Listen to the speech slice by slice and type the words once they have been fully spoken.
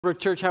Meadowbrook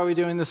Church, how are we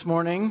doing this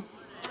morning?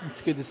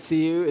 It's good to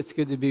see you. It's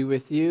good to be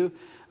with you.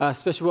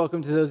 Special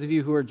welcome to those of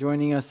you who are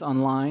joining us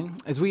online.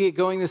 As we get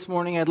going this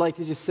morning, I'd like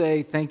to just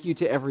say thank you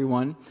to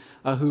everyone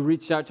who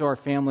reached out to our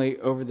family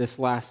over this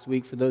last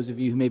week. For those of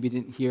you who maybe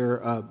didn't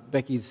hear,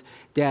 Becky's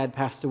dad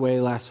passed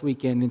away last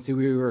weekend, and so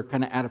we were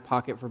kind of out of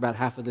pocket for about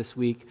half of this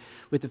week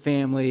with the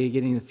family,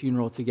 getting the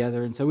funeral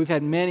together. And so we've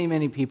had many,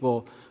 many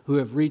people who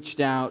have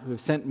reached out, who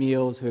have sent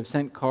meals, who have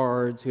sent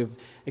cards, who have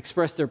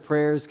expressed their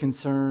prayers,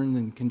 concerns,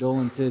 and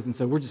condolences. And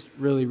so we're just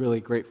really, really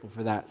grateful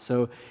for that.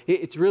 So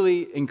it's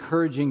really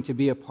encouraging to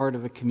be a part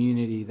of a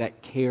community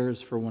that cares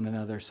for one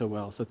another so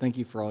well. So thank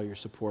you for all your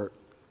support.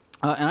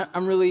 And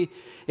I'm really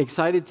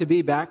excited to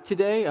be back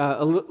today,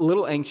 a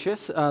little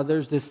anxious.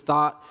 There's this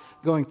thought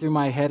going through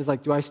my head, is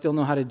like, do I still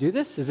know how to do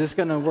this? Is this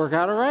going to work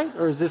out all right?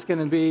 Or is this going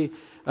to be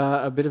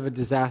a bit of a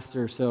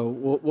disaster? So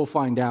we'll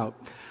find out.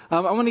 I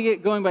want to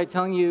get going by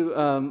telling you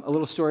a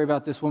little story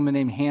about this woman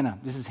named Hannah.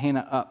 This is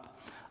Hannah Up.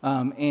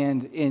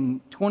 And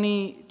in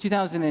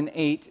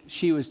 2008,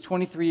 she was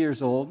 23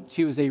 years old.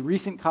 She was a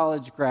recent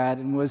college grad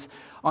and was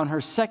on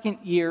her second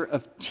year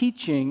of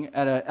teaching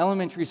at an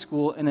elementary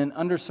school in an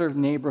underserved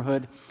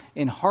neighborhood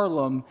in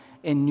Harlem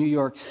in New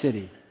York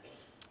City.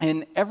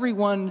 And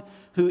everyone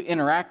who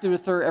interacted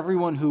with her,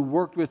 everyone who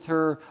worked with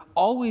her,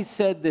 always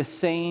said the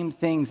same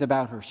things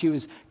about her. She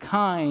was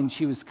kind,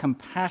 she was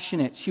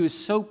compassionate, she was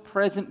so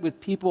present with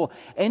people.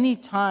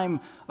 Anytime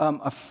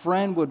a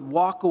friend would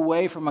walk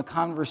away from a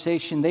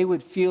conversation, they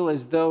would feel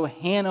as though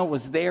Hannah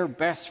was their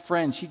best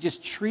friend. She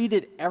just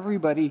treated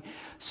everybody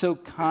so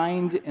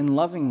kind and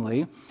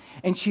lovingly.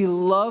 And she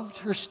loved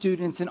her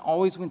students and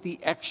always went the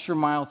extra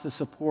mile to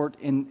support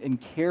and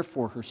care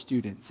for her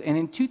students. And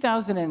in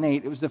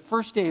 2008, it was the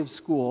first day of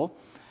school,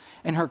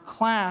 and her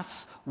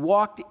class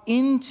walked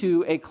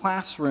into a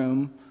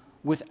classroom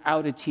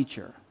without a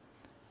teacher.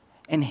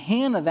 And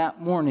Hannah that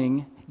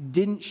morning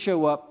didn't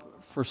show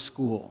up for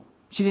school.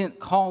 She didn't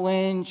call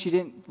in, she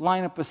didn't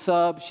line up a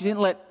sub, she didn't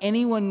let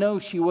anyone know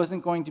she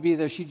wasn't going to be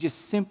there. She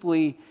just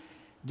simply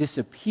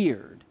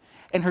disappeared.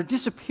 And her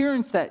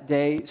disappearance that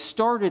day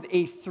started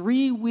a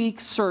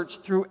 3-week search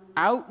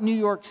throughout New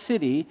York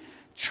City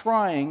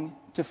trying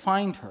to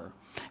find her.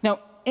 Now,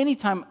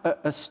 anytime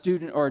a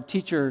student or a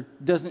teacher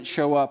doesn't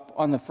show up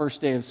on the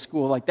first day of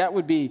school, like that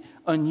would be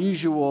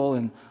unusual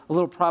and a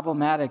little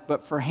problematic,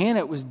 but for Hannah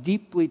it was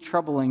deeply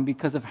troubling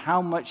because of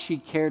how much she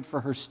cared for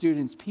her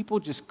students. People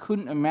just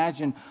couldn't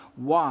imagine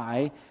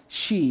why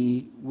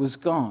she was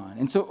gone.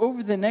 And so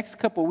over the next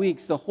couple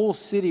weeks, the whole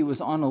city was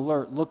on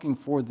alert looking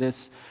for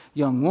this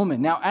young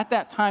woman. Now, at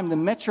that time, the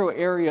metro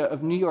area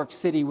of New York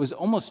City was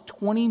almost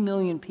 20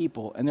 million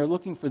people, and they're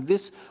looking for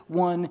this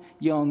one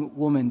young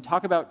woman.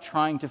 Talk about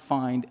trying to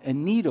find a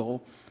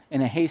needle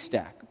in a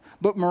haystack.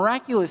 But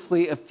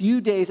miraculously, a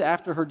few days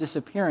after her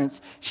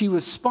disappearance, she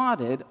was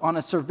spotted on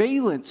a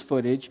surveillance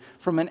footage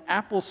from an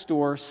Apple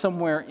store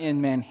somewhere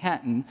in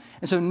Manhattan.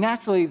 And so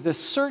naturally, the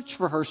search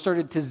for her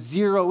started to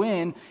zero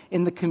in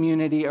the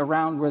community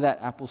around where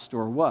that Apple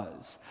store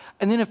was.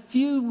 And then a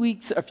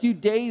few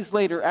days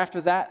later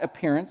after that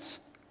appearance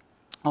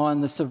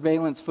on the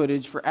surveillance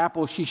footage for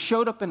Apple, she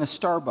showed up in a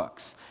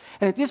Starbucks.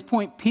 And at this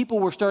point, people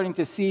were starting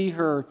to see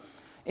her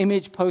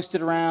image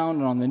posted around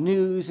and on the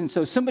news, and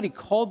so somebody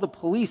called the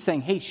police saying,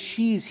 hey,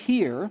 she's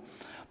here.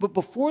 But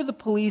before the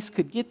police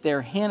could get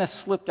there, Hannah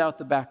slipped out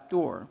the back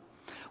door,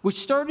 which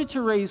started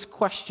to raise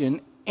question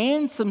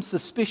and some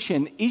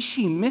suspicion. Is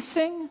she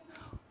missing,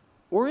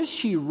 or is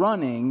she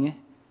running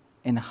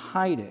and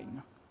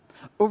hiding?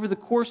 Over the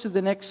course of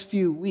the next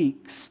few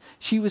weeks,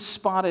 she was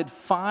spotted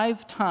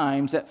 5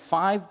 times at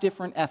 5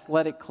 different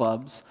athletic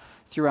clubs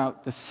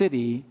throughout the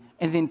city.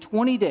 And then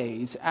 20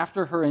 days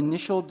after her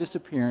initial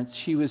disappearance,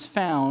 she was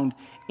found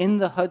in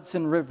the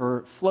Hudson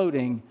River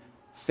floating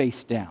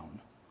face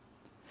down.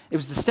 It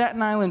was the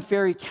Staten Island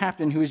ferry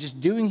captain who was just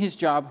doing his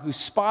job, who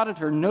spotted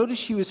her,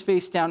 noticed she was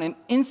face down, and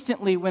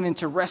instantly went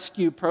into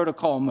rescue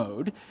protocol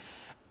mode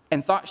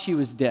and thought she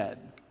was dead.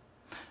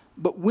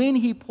 But when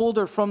he pulled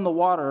her from the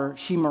water,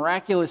 she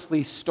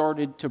miraculously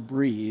started to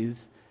breathe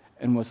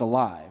and was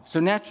alive. So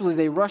naturally,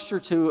 they rushed her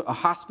to a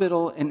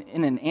hospital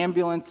in an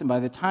ambulance, and by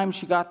the time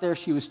she got there,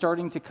 she was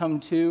starting to come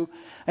to.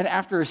 And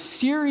after a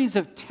series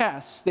of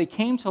tests, they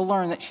came to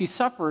learn that she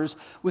suffers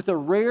with a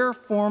rare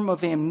form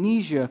of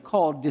amnesia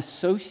called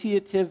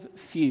dissociative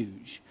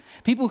fugue.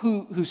 People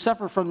who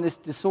suffer from this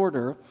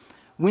disorder,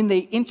 when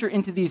they enter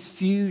into these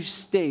fugue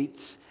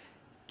states,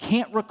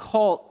 can't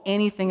recall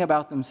anything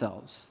about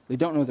themselves. They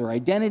don't know their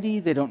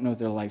identity, they don't know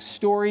their life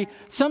story.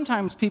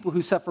 Sometimes people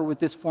who suffer with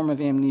this form of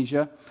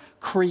amnesia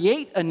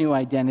create a new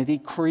identity,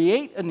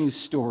 create a new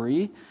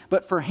story,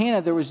 but for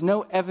Hannah, there was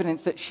no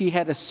evidence that she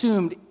had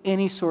assumed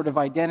any sort of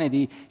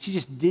identity. She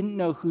just didn't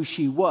know who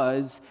she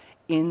was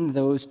in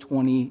those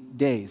 20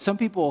 days. Some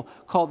people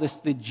call this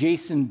the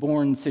Jason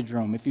Bourne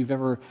syndrome, if you've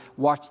ever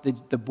watched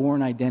the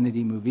Bourne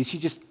Identity movies. She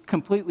just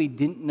completely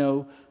didn't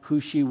know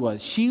who she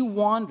was. She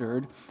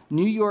wandered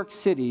New York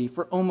City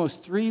for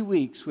almost 3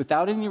 weeks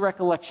without any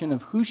recollection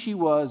of who she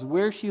was,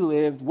 where she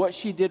lived, what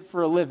she did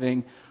for a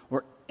living,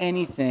 or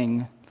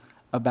anything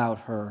about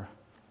her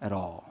at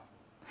all.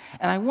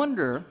 And I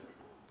wonder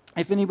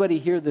if anybody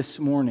here this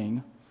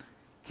morning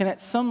can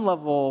at some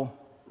level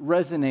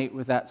resonate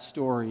with that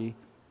story,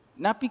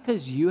 not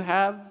because you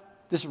have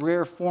this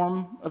rare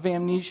form of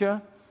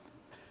amnesia,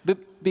 but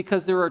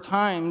because there are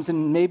times,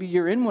 and maybe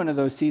you're in one of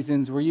those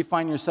seasons, where you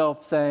find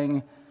yourself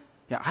saying,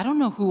 yeah, I don't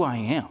know who I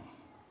am.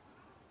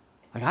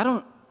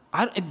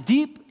 Like,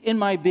 deep in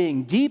my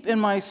being, deep in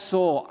my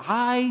soul,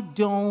 I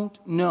don't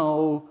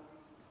know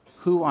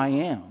who I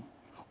am,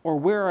 or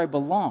where I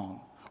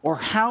belong, or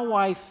how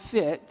I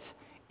fit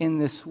in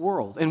this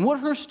world. And what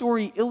her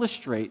story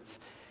illustrates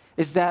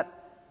is that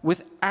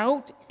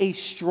without a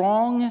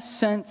strong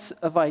sense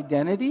of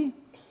identity,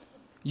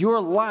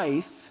 your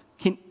life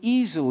can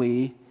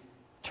easily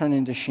turn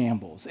into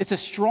shambles. It's a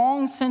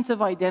strong sense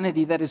of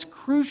identity that is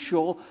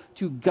crucial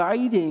to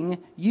guiding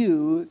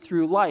you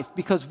through life,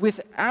 because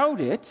without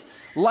it,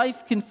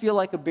 life can feel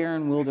like a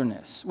barren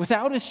wilderness.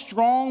 Without a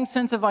strong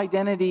sense of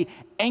identity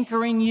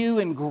anchoring you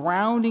and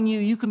grounding you,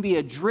 you can be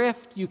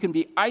adrift, you can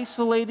be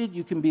isolated,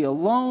 you can be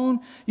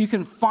alone, you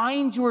can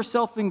find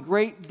yourself in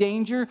great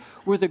danger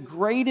where the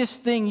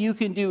greatest thing you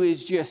can do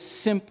is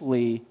just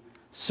simply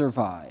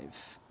survive.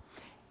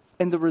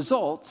 And the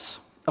results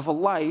of a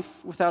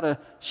life without a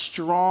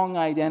strong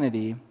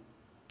identity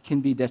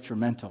can be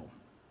detrimental.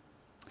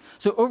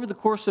 So over the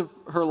course of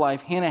her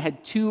life, Hannah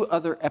had two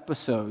other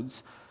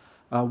episodes,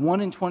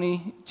 one in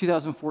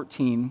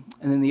 2014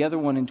 and then the other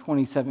one in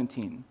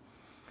 2017.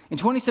 In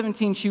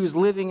 2017, she was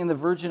living in the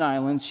Virgin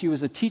Islands. She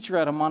was a teacher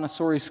at a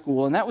Montessori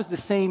school, and that was the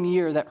same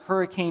year that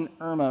Hurricane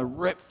Irma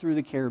ripped through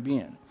the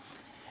Caribbean.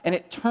 And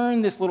it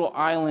turned this little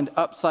island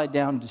upside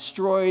down,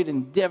 destroyed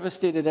and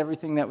devastated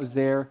everything that was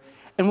there.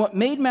 And what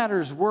made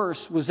matters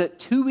worse was that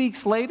 2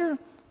 weeks later,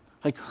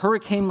 like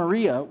Hurricane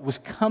Maria was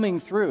coming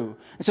through.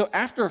 And so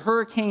after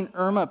Hurricane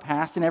Irma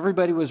passed and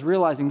everybody was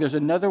realizing there's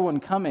another one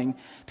coming,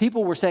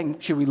 people were saying,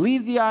 should we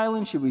leave the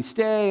island? Should we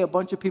stay? A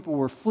bunch of people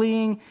were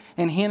fleeing.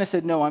 And Hannah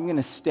said, no, I'm going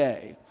to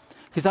stay,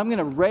 because I'm going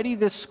to ready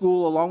this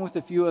school along with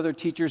a few other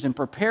teachers and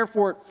prepare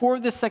for it for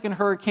this second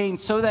hurricane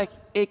so that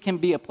it can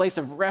be a place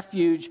of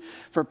refuge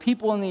for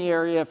people in the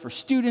area, for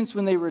students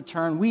when they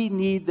return. We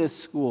need this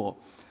school.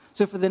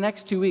 So for the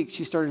next 2 weeks,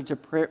 she started to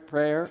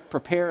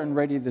prepare and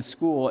ready the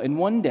school. And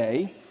one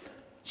day,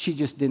 she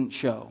just didn't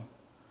show,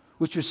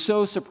 which was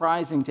so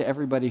surprising to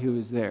everybody who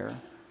was there.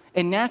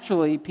 And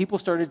naturally, people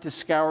started to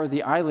scour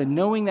the island,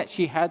 knowing that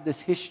she had this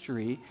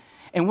history.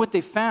 And what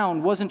they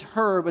found wasn't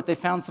her, but they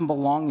found some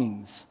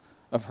belongings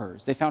of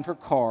hers. They found her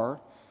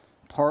car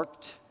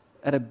parked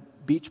at a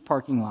beach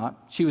parking lot.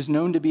 She was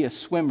known to be a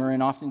swimmer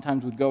and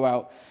oftentimes would go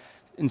out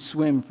and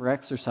swim for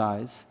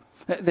exercise.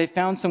 They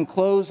found some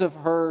clothes of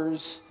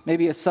hers,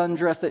 maybe a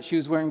sundress that she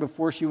was wearing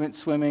before she went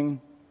swimming,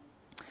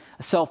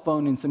 a cell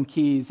phone and some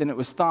keys, and it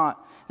was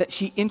thought that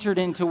she entered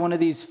into one of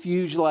these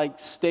fugue-like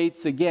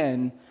states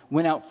again,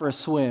 went out for a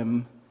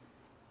swim,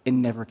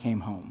 and never came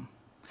home.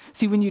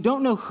 See, when you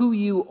don't know who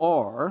you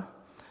are,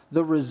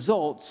 the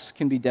results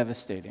can be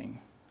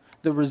devastating.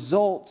 The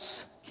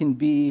results can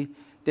be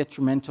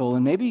detrimental,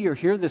 and maybe you're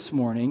here this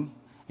morning,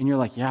 and you're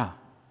like, yeah,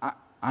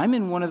 I'm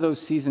in one of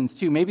those seasons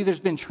too. Maybe there's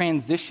been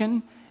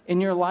transition in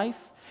your life.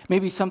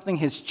 Maybe something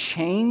has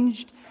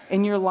changed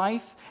in your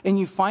life, and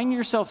you find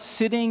yourself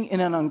sitting in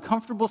an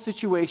uncomfortable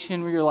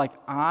situation where you're like,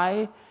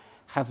 I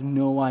have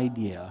no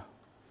idea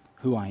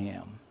who I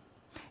am.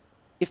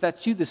 If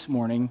that's you this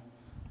morning,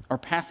 our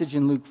passage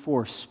in Luke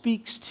 4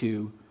 speaks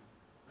to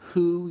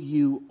who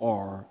you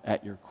are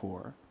at your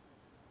core.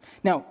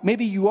 Now,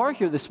 maybe you are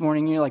here this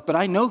morning and you're like, but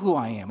I know who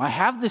I am. I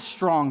have this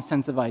strong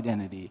sense of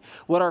identity.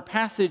 What our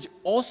passage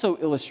also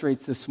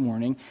illustrates this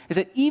morning is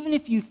that even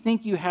if you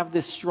think you have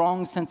this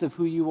strong sense of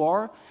who you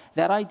are,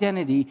 that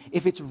identity,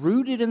 if it's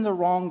rooted in the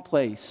wrong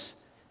place,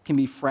 can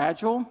be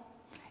fragile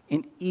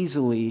and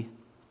easily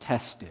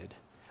tested.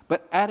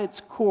 But at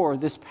its core,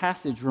 this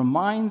passage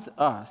reminds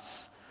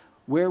us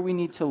where we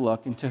need to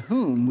look and to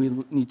whom we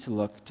need to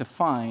look to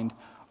find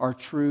our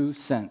true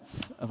sense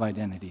of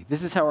identity.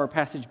 This is how our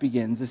passage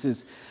begins. This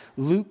is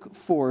Luke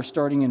 4,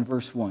 starting in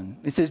verse 1.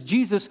 It says,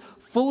 Jesus,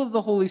 full of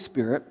the Holy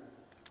Spirit,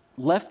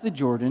 left the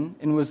Jordan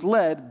and was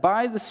led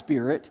by the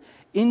Spirit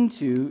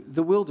into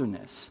the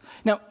wilderness.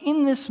 Now,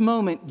 in this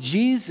moment,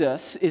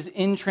 Jesus is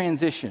in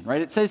transition,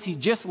 right? It says he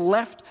just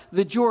left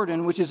the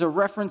Jordan, which is a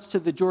reference to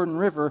the Jordan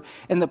River,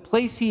 and the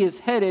place he is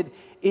headed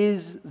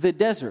is the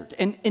desert.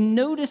 And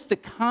notice the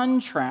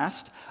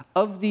contrast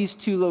of these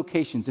two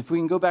locations. If we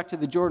can go back to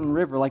the Jordan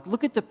River, like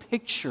look at the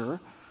picture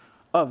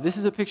of, this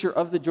is a picture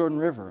of the Jordan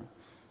River,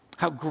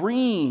 how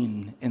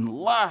green and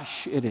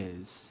lush it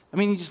is. I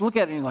mean, you just look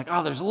at it and you're like,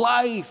 oh, there's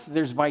life,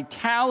 there's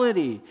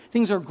vitality,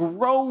 things are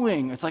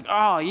growing. It's like,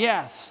 oh,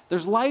 yes,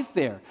 there's life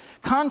there.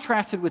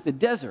 Contrasted with the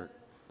desert,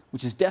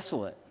 which is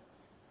desolate,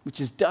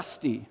 which is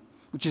dusty,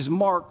 which is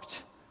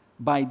marked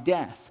by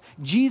death.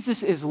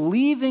 Jesus is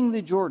leaving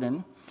the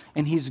Jordan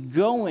and he's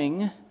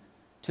going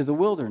to the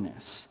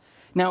wilderness.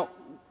 Now,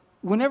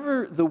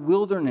 whenever the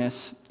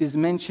wilderness is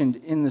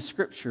mentioned in the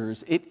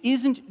scriptures, it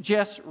isn't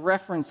just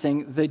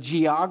referencing the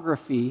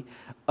geography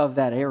of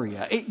that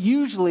area. It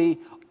usually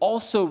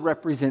also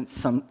represents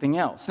something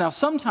else. Now,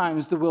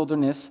 sometimes the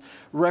wilderness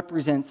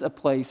represents a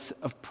place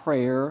of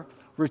prayer,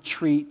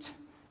 retreat,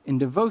 and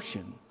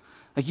devotion.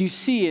 Like you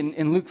see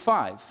in Luke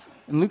 5.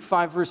 In Luke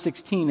 5, verse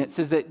 16, it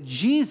says that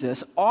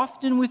Jesus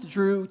often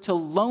withdrew to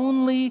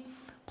lonely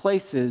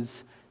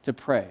places to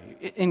pray.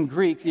 In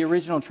Greek, the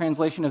original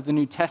translation of the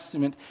New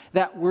Testament,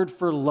 that word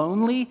for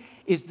lonely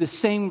is the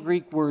same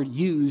Greek word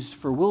used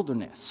for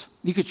wilderness.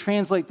 You could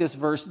translate this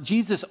verse,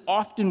 Jesus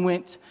often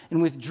went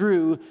and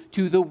withdrew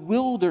to the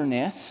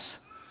wilderness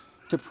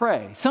to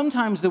pray.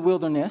 Sometimes the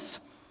wilderness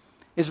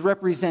is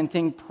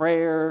representing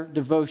prayer,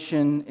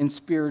 devotion, and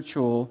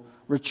spiritual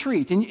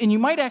retreat. And you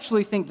might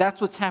actually think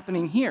that's what's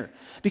happening here,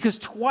 because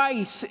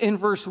twice in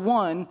verse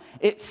 1,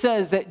 it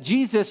says that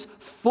Jesus,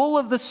 full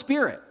of the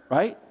Spirit,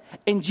 right?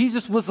 And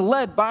Jesus was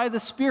led by the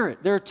Spirit.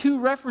 There are two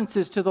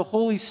references to the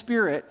Holy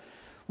Spirit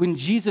when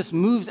Jesus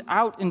moves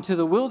out into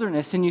the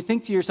wilderness, and you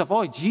think to yourself,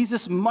 oh,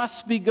 Jesus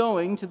must be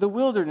going to the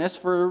wilderness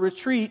for a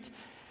retreat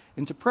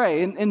and to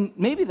pray. And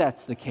maybe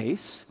that's the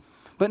case,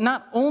 but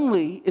not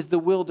only is the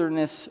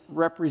wilderness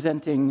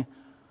representing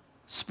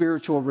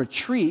spiritual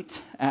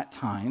retreat at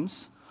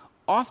times,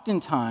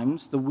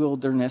 oftentimes the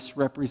wilderness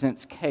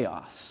represents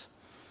chaos.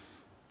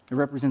 It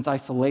represents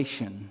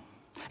isolation.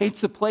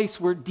 It's a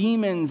place where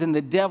demons and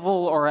the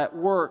devil are at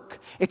work.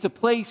 It's a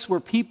place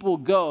where people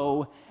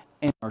go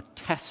and are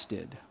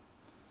tested.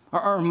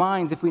 Our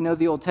minds, if we know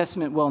the Old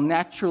Testament well,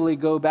 naturally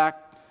go back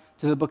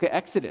to the book of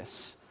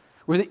Exodus,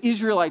 where the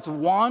Israelites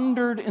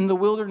wandered in the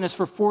wilderness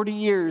for 40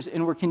 years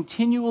and were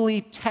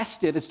continually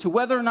tested as to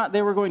whether or not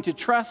they were going to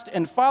trust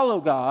and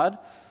follow God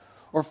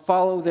or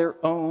follow their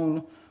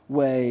own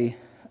way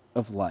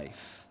of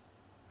life.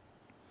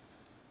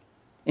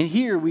 And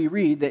here we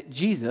read that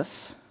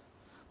Jesus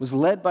was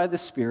led by the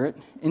Spirit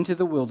into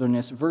the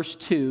wilderness, verse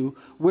 2,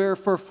 where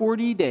for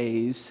 40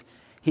 days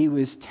he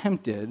was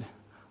tempted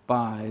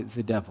by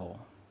the devil.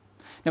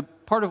 Now,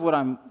 part of what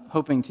I'm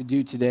hoping to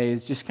do today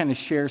is just kind of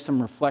share some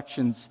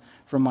reflections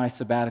from my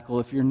sabbatical.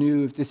 If you're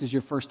new, if this is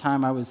your first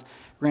time, I was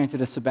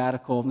granted a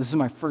sabbatical. This is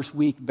my first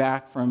week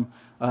back from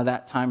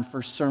that time,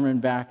 first sermon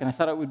back, and I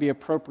thought it would be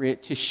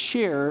appropriate to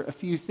share a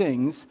few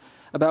things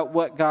about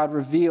what God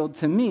revealed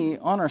to me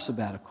on our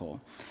sabbatical.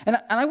 And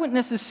I wouldn't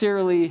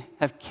necessarily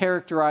have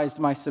characterized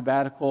my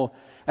sabbatical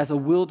as a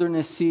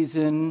wilderness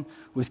season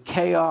with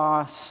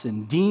chaos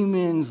and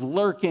demons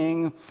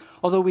lurking.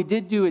 Although we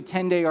did do a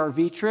 10-day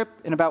RV trip,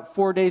 and about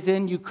 4 days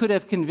in, you could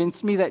have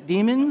convinced me that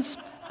demons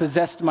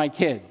possessed my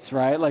kids,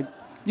 right? Like,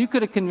 you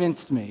could have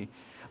convinced me.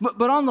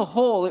 But on the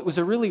whole, it was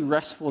a really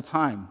restful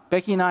time.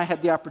 Becky and I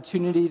had the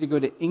opportunity to go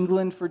to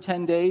England for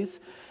 10 days,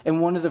 and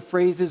one of the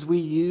phrases we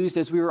used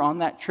as we were on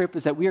that trip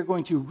is that we are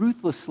going to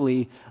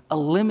ruthlessly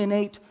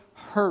eliminate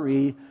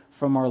hurry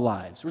from our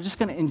lives. We're just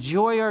going to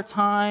enjoy our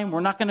time. We're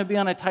not going to be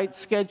on a tight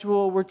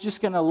schedule. We're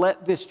just going to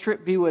let this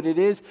trip be what it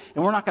is,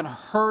 and we're not going to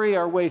hurry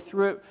our way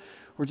through it.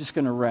 We're just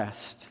going to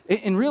rest.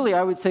 And really,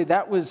 I would say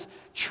that was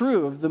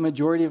true of the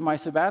majority of my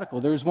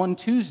sabbatical. There was one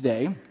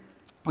Tuesday,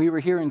 we were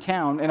here in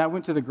town, and I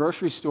went to the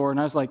grocery store, and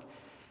I was like,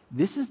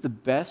 this is the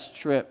best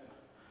trip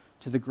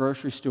to the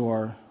grocery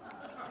store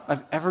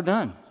I've ever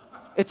done.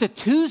 It's a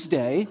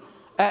Tuesday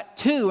at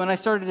 2, and I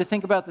started to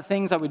think about the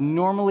things I would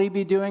normally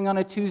be doing on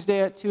a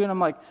Tuesday at 2, and I'm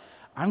like,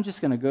 I'm just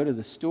going to go to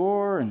the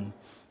store and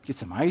get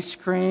some ice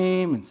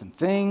cream and some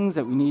things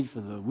that we need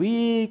for the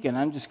week, and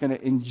I'm just going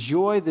to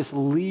enjoy this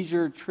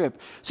leisure trip.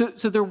 So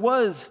there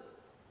was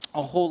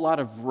a whole lot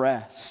of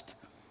rest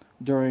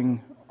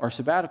during our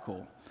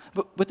sabbatical.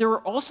 But there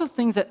were also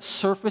things that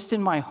surfaced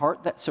in my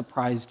heart that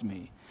surprised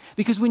me.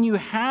 Because when you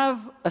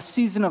have a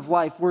season of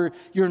life where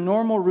your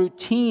normal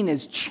routine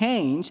is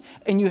changed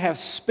and you have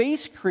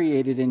space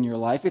created in your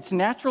life, it's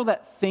natural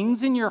that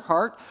things in your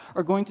heart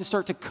are going to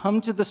start to come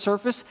to the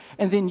surface,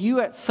 and then you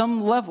at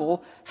some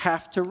level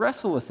have to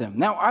wrestle with them.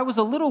 Now, I was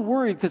a little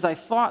worried because I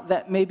thought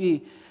that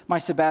maybe my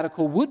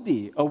sabbatical would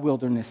be a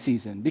wilderness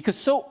season, because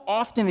so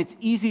often it's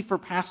easy for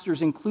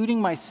pastors, including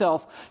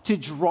myself, to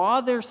draw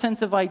their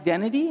sense of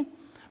identity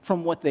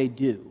from what they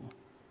do,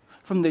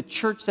 from the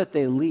church that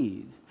they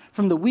lead,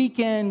 from the week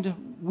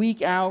in,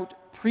 week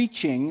out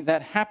preaching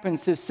that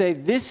happens to say,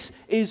 this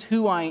is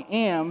who I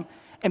am.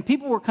 And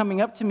people were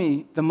coming up to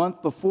me the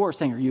month before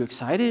saying, are you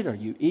excited? Are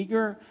you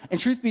eager? And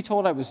truth be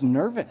told, I was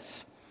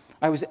nervous.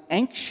 I was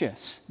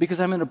anxious because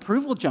I'm an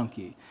approval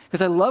junkie.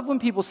 Because I love when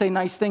people say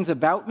nice things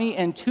about me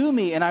and to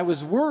me, and I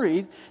was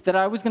worried that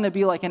I was going to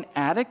be like an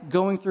addict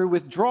going through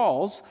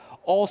withdrawals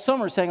all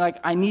summer saying, like,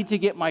 I need to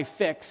get my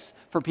fix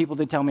for people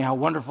to tell me how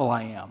wonderful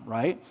I am,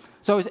 right?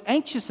 So I was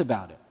anxious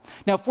about it.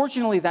 Now,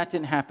 fortunately, that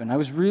didn't happen. I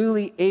was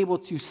really able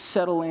to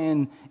settle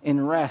in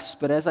and rest,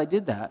 but as I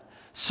did that,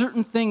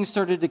 certain things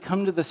started to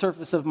come to the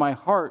surface of my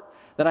heart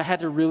that I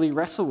had to really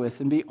wrestle with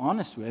and be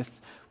honest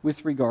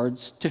with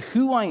regards to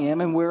who I am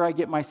and where I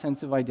get my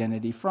sense of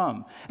identity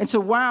from. And so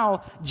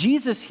while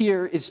Jesus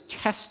here is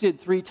tested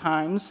 3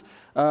 times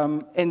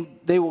and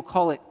they will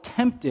call it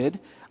tempted.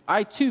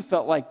 I too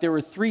felt like there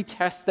were 3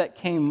 tests that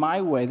came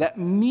my way that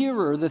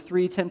mirror the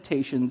 3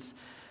 temptations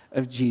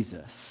of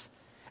Jesus.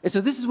 And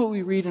so this is what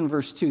we read in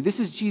verse 2. This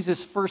is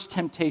Jesus' first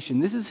temptation.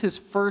 This is his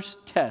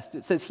first test.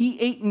 It says he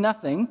ate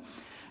nothing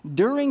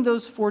during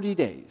those 40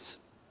 days,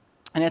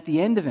 and at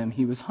the end of him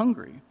he was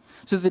hungry.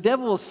 So the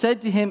devil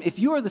said to him, "If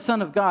you are the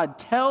Son of God,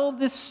 tell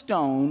this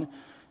stone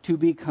to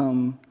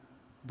become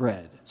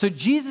bread." So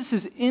Jesus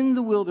is in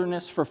the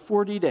wilderness for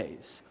 40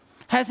 days,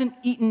 hasn't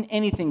eaten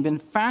anything, been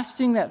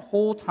fasting that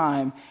whole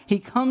time. He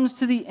comes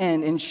to the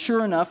end, and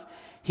sure enough,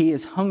 he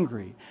is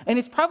hungry. And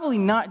it's probably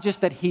not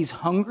just that he's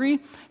hungry,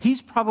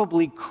 he's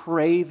probably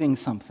craving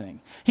something.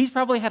 He's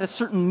probably had a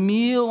certain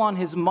meal on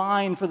his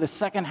mind for the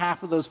second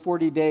half of those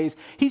 40 days.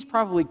 He's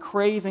probably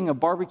craving a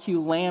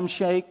barbecue lamb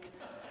shake,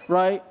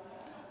 right?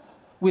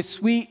 With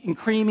sweet and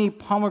creamy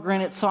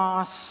pomegranate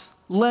sauce,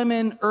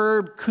 lemon,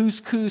 herb,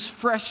 couscous,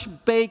 fresh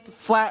baked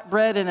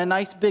flatbread, and a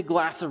nice big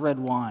glass of red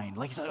wine.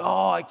 Like he's like,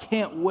 oh, I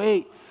can't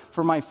wait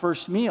for my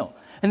first meal.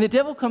 And the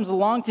devil comes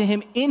along to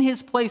him in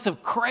his place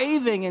of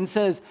craving and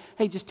says,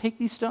 hey, just take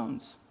these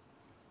stones,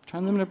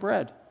 turn them into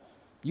bread.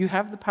 You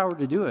have the power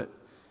to do it.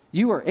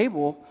 You are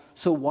able,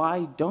 so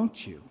why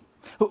don't you?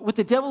 What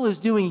the devil is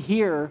doing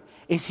here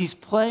is he's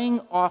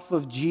playing off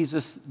of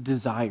Jesus'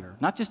 desire,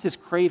 not just his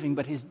craving,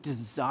 but his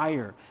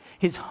desire.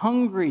 He's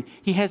hungry.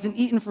 He hasn't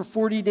eaten for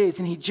 40 days,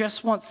 and he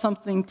just wants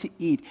something to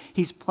eat.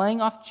 He's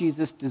playing off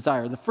Jesus'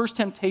 desire. The first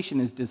temptation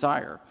is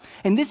desire.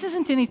 And this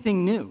isn't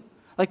anything new.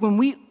 Like when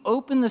we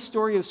open the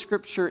story of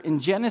Scripture in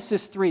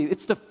Genesis 3,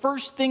 it's the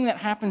first thing that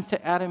happens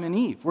to Adam and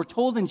Eve. We're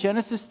told in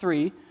Genesis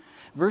 3,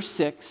 verse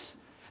 6,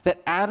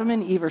 that Adam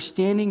and Eve are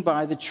standing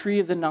by the tree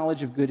of the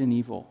knowledge of good and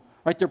evil.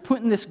 Right? They're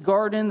put in this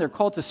garden. They're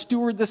called to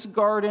steward this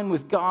garden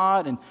with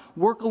God and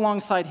work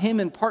alongside him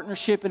in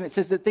partnership. And it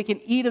says that they can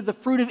eat of the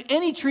fruit of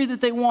any tree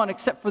that they want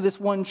except for this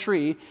one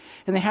tree.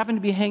 And they happen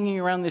to be hanging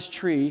around this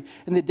tree.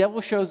 And the devil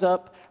shows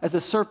up as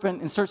a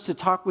serpent and starts to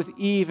talk with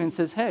Eve and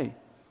says, hey,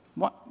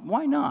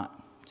 why not?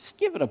 Just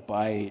give it a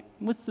bite.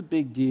 What's the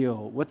big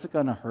deal? What's it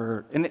going to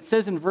hurt? And it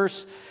says in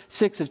verse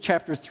 6 of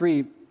chapter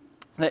 3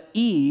 that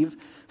Eve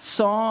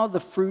saw the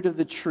fruit of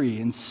the tree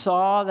and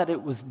saw that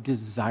it was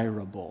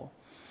desirable.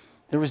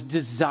 There was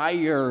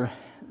desire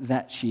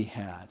that she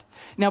had.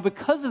 Now,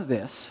 because of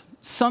this,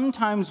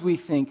 sometimes we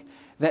think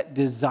that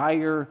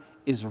desire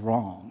is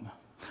wrong.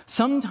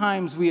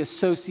 Sometimes we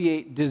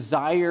associate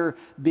desire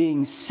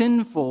being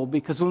sinful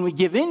because when we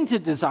give in to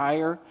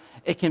desire,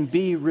 it can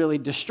be really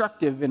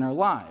destructive in our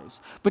lives.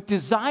 But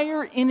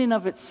desire in and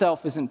of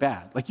itself isn't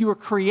bad. Like you were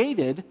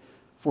created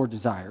for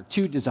desire,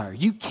 to desire.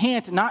 You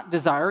can't not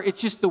desire.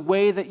 It's just the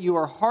way that you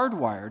are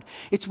hardwired.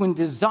 It's when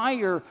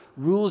desire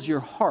rules your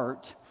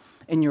heart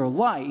in your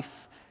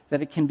life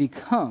that it can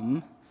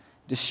become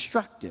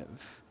destructive.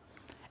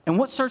 And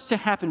what starts to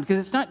happen, because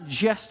it's not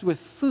just with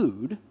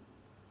food,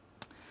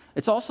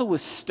 it's also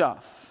with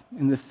stuff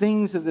and the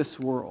things of this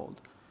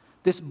world.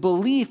 This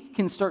belief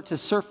can start to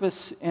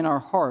surface in our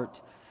heart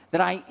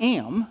that I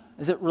am,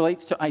 as it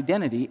relates to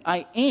identity,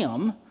 I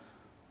am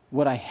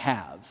what I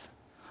have.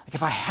 Like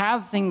if I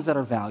have things that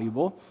are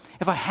valuable,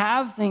 if I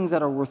have things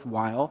that are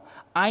worthwhile,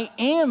 I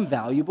am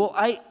valuable,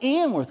 I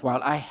am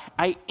worthwhile,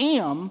 I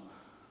am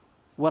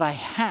what I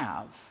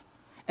have.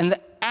 And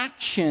the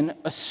action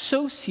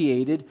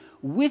associated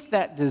with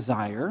that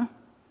desire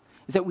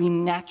is that we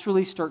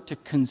naturally start to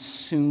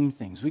consume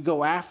things. We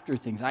go after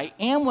things. I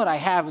am what I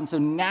have, and so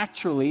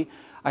naturally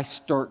I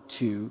start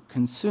to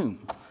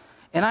consume.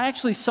 And I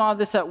actually saw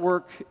this at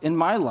work in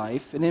my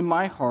life and in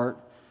my heart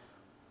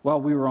while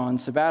we were on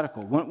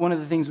sabbatical. One of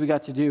the things we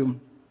got to do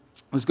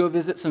was go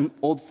visit some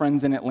old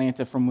friends in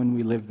Atlanta from when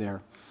we lived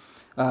there.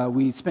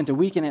 We spent a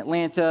week in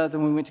Atlanta,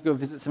 then we went to go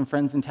visit some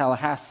friends in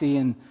Tallahassee,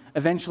 and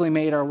eventually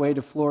made our way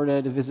to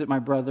Florida to visit my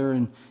brother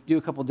and do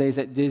a couple days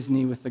at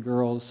Disney with the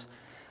girls.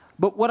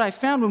 But what I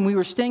found when we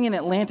were staying in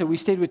Atlanta, we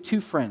stayed with 2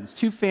 friends,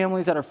 2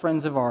 families that are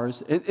friends of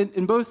ours,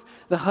 and both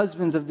the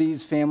husbands of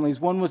these families.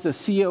 One was a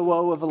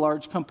COO of a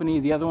large company,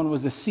 the other one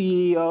was a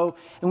CEO,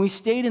 and we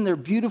stayed in their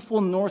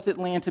beautiful North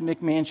Atlanta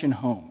McMansion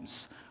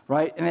homes,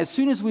 right? And as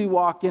soon as we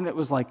walked in, it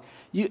was like,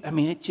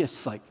 it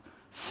just like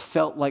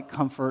felt like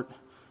comfort.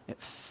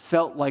 It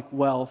felt like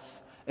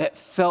wealth. It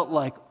felt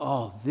like,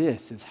 oh,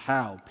 this is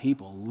how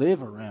people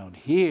live around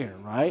here,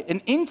 right?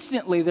 And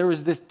instantly there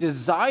was this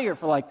desire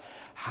for like,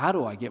 how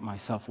do I get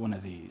myself one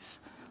of these?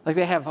 Like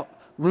they have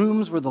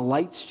rooms where the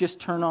lights just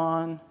turn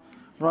on,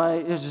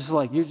 right? It's just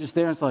like, you're just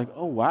there and it's like,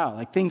 oh, wow,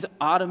 like things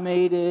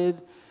automated.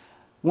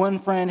 One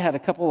friend had a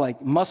couple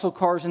like muscle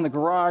cars in the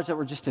garage that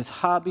were just his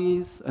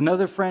hobbies.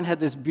 Another friend had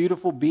this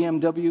beautiful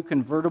BMW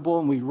convertible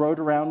and we rode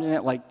around in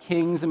it like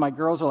kings. And my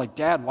girls are like,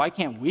 Dad, why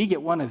can't we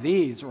get one of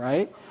these,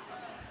 right?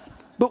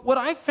 But what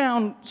I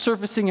found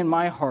surfacing in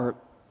my heart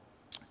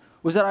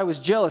was that I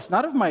was jealous,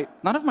 not of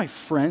my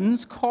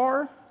friend's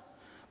car,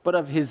 but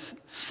of his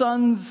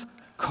son's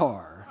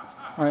car,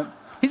 right?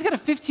 He's got a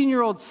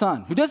 15-year-old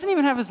son who doesn't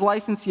even have his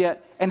license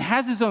yet and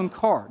has his own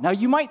car. Now,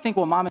 you might think,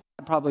 well, Mom and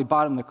Dad probably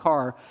bought him the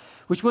car,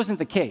 which wasn't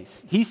the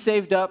case. He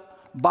saved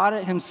up bought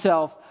it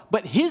himself,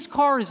 but his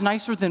car is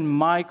nicer than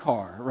my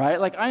car, right?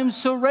 Like, I am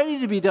so ready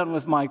to be done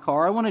with my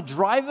car. I want to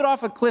drive it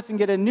off a cliff and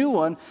get a new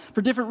one.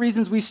 For different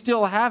reasons, we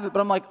still have it, but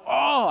I'm like,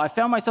 oh, I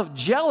found myself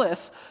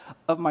jealous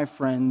of my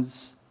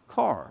friend's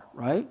car,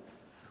 right?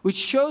 Which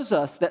shows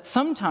us that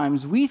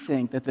sometimes we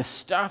think that the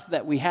stuff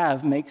that we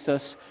have makes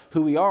us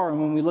who we are,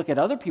 and when we look at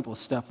other people's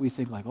stuff, we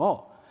think like,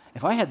 oh,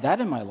 if I had that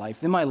in my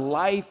life, then my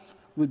life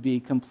would be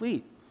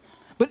complete.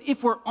 But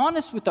if we're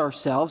honest with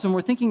ourselves and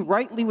we're thinking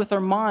rightly with our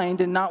mind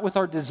and not with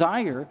our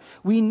desire,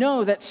 we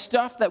know that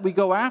stuff that we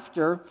go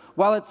after,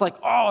 while it's like,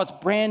 oh, it's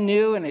brand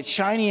new and it's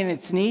shiny and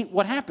it's neat,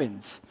 what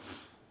happens?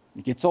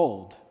 It gets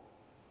old.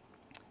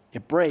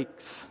 It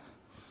breaks.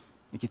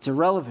 It gets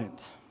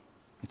irrelevant.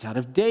 It's out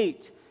of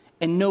date.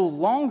 And no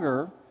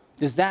longer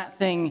does that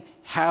thing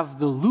have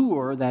the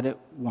lure that it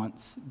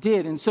once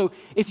did. And so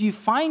if you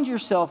find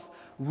yourself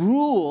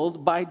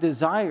ruled by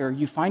desire,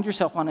 you find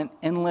yourself on an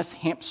endless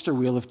hamster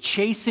wheel of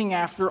chasing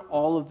after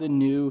all of the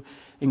new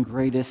and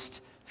greatest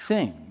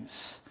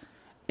things.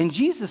 And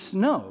Jesus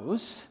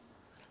knows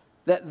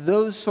that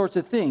those sorts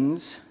of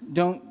things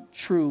don't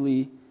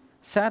truly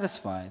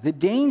satisfy. The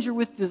danger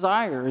with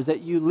desire is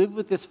that you live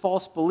with this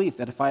false belief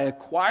that if I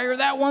acquire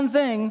that one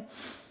thing,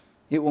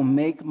 it will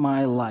make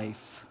my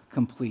life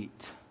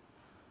complete.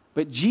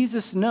 But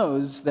Jesus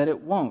knows that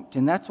it won't,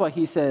 and that's why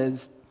he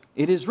says,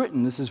 it is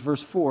written, this is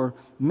verse 4,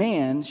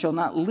 man shall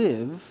not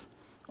live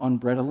on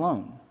bread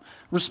alone.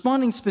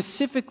 Responding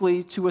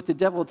specifically to what the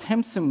devil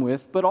tempts him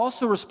with, but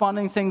also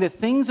responding saying the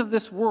things of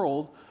this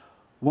world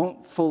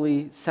won't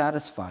fully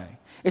satisfy.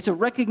 It's a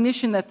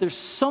recognition that there's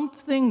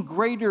something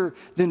greater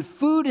than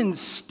food and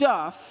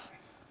stuff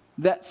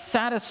that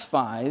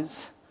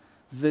satisfies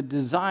the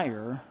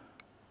desire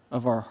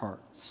of our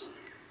hearts.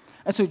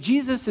 And so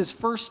Jesus is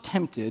first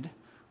tempted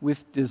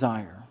with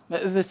desire.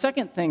 The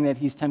second thing that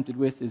he's tempted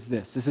with is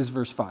this. This is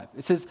verse 5.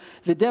 It says,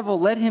 the devil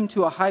led him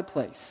to a high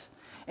place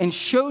and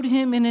showed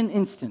him in an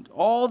instant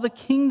all the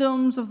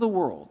kingdoms of the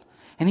world.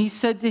 And he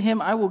said to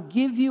him, I will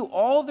give you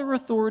all their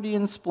authority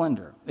and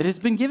splendor. It has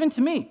been given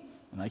to me,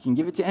 and I can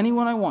give it to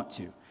anyone I want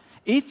to.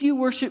 If you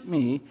worship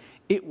me,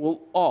 it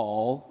will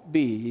all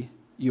be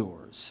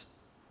yours.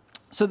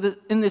 So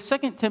in the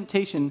second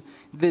temptation,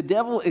 the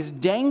devil is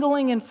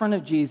dangling in front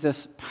of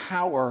Jesus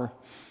power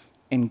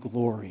and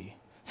glory,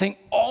 saying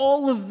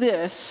all of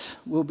this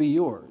will be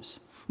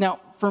yours. Now,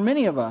 for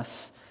many of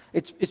us,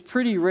 it's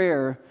pretty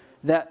rare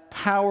that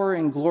power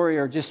and glory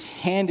are just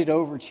handed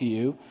over to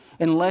you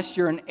unless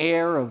you're an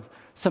heir of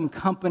some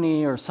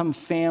company or some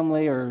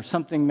family or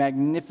something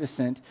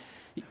magnificent.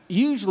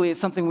 Usually it's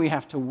something we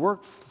have to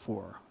work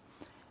for.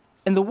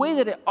 And the way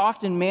that it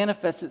often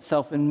manifests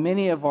itself in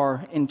many of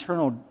our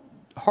internal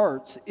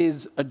hearts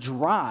is a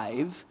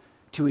drive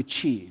to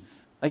achieve.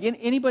 Like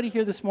anybody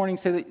here this morning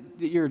say that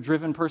you're a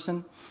driven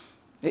person?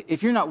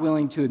 If you're not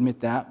willing to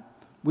admit that,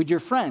 would your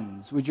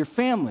friends, would your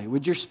family,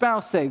 would your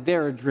spouse say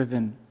they're a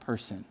driven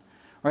person?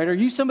 Right? Are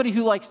you somebody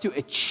who likes to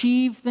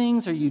achieve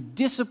things? Are you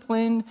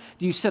disciplined?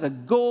 Do you set a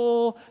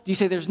goal? Do you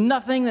say there's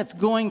nothing that's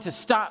going to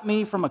stop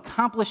me from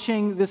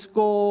accomplishing this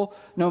goal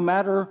no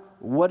matter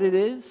what it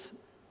is?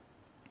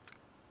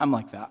 I'm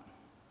like that.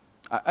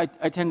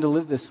 I tend to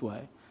live this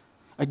way.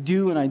 I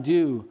do and I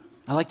do.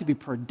 I like to be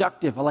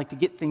productive. I like to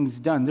get things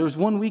done. There was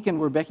one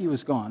weekend where Becky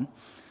was gone.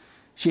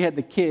 She had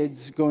the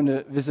kids going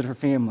to visit her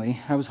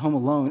family. I was home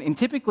alone. And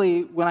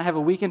typically, when I have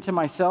a weekend to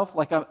myself,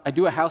 like I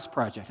do a house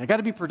project. I got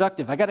to be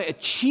productive. I got to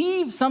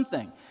achieve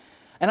something.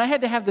 And I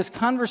had to have this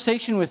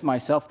conversation with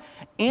myself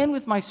and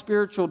with my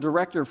spiritual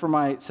director for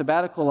my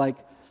sabbatical, like,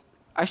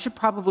 I should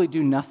probably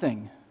do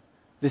nothing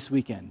this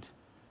weekend.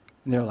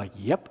 And they're like,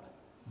 yep,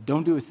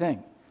 don't do a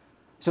thing.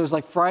 So it's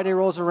like Friday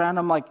rolls around,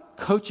 I'm like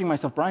coaching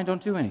myself, Brian,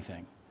 don't do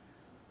anything.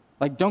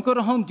 Like, don't go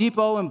to Home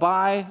Depot and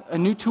buy a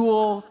new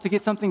tool to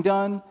get something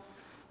done.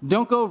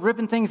 Don't go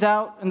ripping things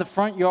out in the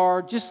front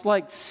yard. Just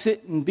like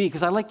sit and be.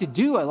 Because I like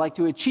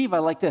to achieve. I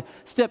like to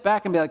step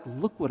back and be like,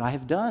 look what I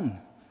have done.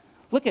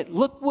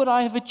 Look what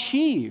I have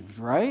achieved,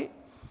 right?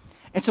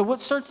 And so what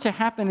starts to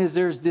happen is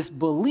there's this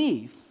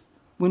belief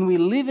when we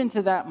live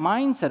into that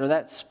mindset or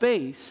that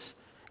space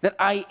that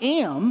I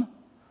am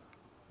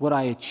what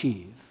I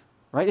achieve,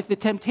 right? If the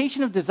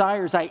temptation of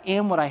desire is I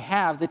am what I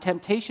have, the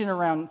temptation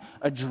around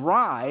a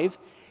drive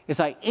is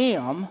I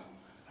am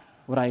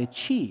what I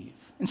achieve.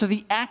 And so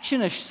the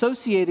action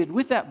associated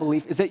with that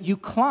belief is that you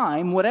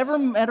climb whatever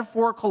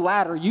metaphorical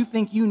ladder you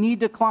think you need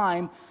to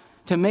climb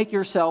to make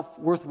yourself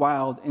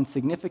worthwhile and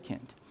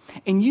significant.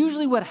 And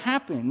usually what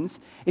happens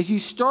is you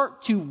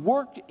start to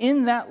work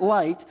in that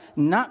light,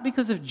 not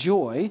because of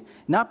joy,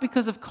 not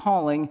because of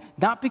calling,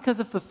 not because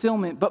of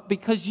fulfillment, but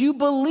because you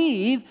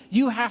believe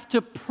you have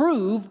to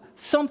prove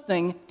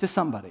something to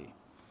somebody.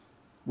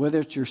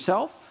 Whether it's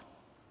yourself,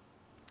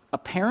 a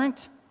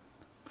parent,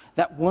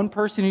 that one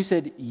person who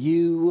said,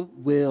 you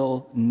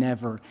will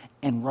never,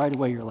 and right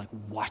away you're like,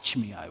 watch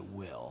me, I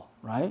will,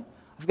 right?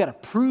 I've got to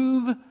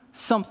prove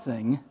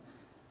something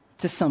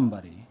to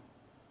somebody.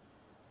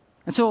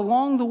 And so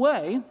along the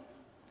way,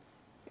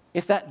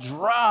 if that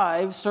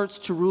drive starts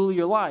to rule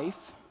your life,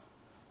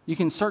 you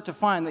can start to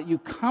find that you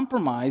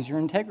compromise your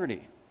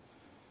integrity.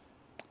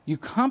 You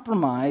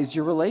compromise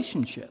your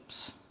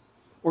relationships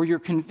or your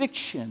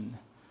conviction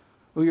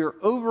or your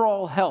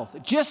overall health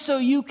just so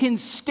you can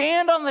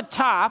stand on the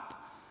top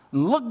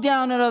and look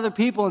down at other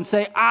people and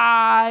say,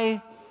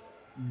 I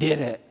did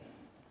it,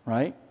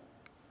 right?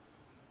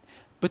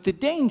 But the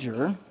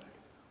danger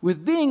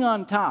with being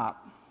on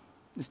top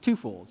is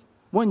twofold.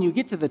 One, you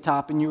get to the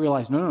top and you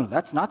realize, no,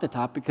 that's not the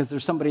top because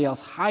there's somebody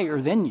else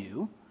higher than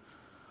you.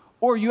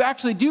 Or you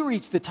actually do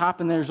reach the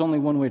top and there's only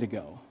one way to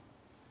go,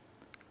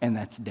 and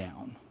that's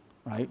down,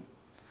 right?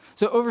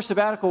 So over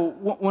sabbatical,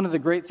 one of the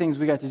great things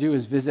we got to do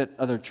is visit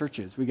other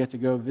churches. We got to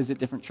go visit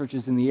different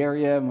churches in the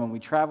area, and when we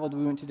traveled,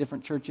 we went to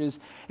different churches.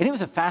 And it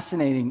was a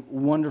fascinating,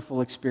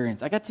 wonderful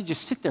experience. I got to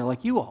just sit there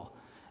like you all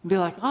and be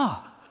like,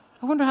 I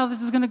wonder how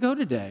this is going to go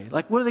today.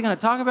 Like, what are they going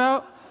to talk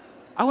about?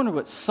 I wonder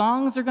what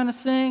songs they're going to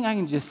sing. I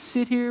can just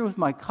sit here with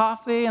my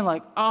coffee and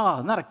like,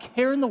 not a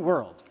care in the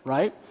world,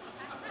 right?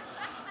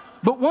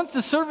 But once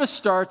the service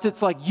starts,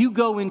 it's like you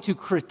go into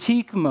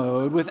critique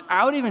mode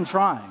without even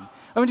trying.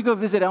 I went to go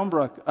visit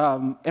Meadowbrook,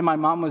 and my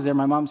mom was there.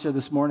 My mom's here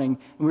this morning,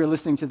 and we were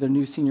listening to their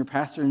new senior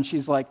pastor, and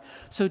she's like,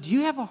 so do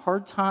you have a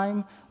hard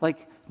time,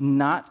 like,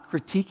 not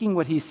critiquing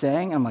what he's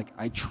saying? I'm like,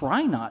 I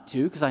try not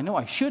to, because I know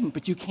I shouldn't,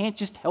 but you can't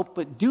just help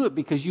but do it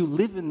because you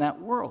live in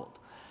that world.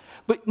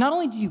 But not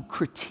only do you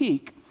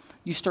critique,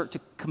 you start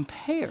to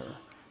compare.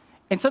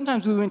 And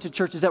sometimes we went to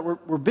churches that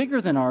were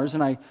bigger than ours,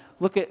 and I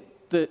look at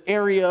the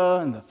area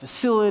and the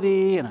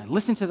facility, and I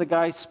listen to the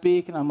guy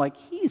speak, and I'm like,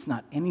 he's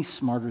not any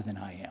smarter than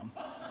I am,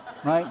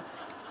 right?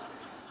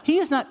 He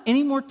is not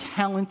any more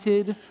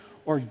talented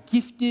or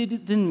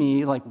gifted than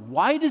me. Like,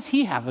 why does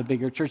he have a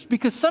bigger church?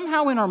 Because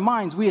somehow in our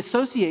minds, we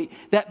associate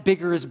that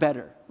bigger is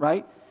better,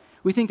 right?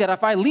 We think that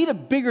if I lead a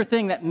bigger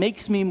thing, that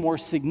makes me more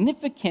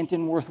significant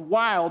and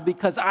worthwhile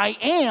because I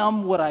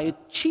am what I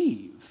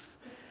achieve.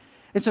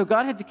 And so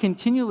God had to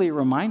continually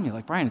remind me,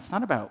 like, Bryan, it's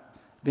not about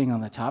being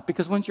on the top,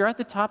 because once you're at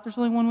the top, there's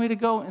only one way to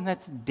go, and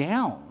that's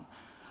down.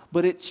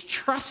 But it's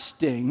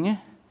trusting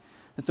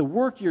that the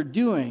work you're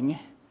doing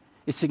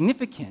is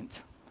significant,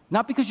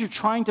 not because you're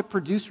trying to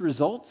produce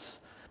results,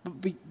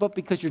 but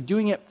because you're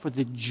doing it for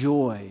the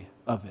joy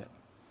of it.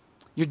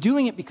 You're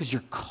doing it because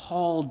you're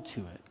called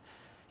to it.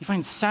 You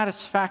find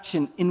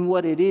satisfaction in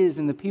what it is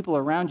and the people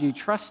around you,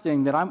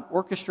 trusting that I'm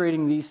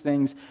orchestrating these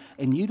things,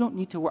 and you don't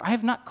need to worry. I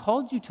have not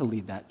called you to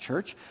lead that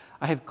church.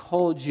 I have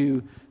called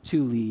you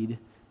to lead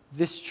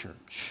this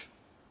church.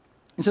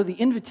 And so the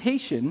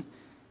invitation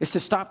is to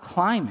stop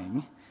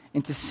climbing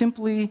and to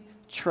simply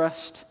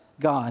trust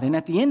God. And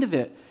at the end of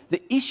it,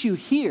 the issue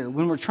here,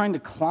 when we're trying to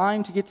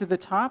climb to get to the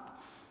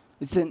top,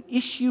 it's an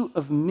issue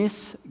of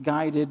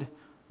misguided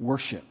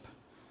worship.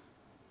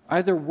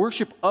 Either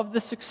worship of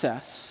the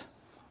success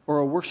or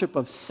a worship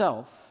of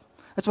self.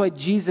 That's why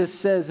Jesus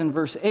says in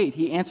verse 8,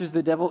 he answers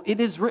the devil, it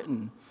is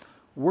written,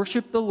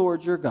 worship the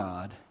Lord your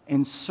God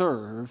and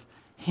serve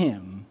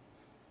him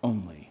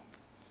only.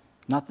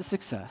 Not the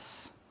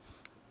success,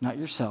 not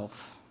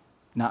yourself,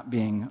 not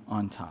being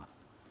on top.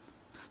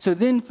 So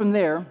then from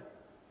there,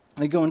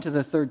 they go into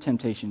the third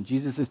temptation.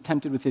 Jesus is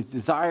tempted with his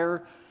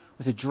desire,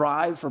 with a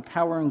drive for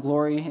power and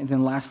glory, and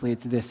then lastly,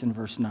 it's this in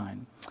verse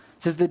 9. It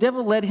says, the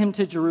devil led him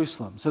to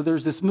Jerusalem. So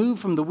there's this move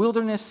from the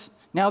wilderness,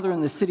 now they're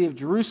in the city of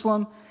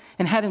Jerusalem,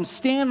 and had him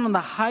stand on the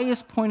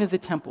highest point of the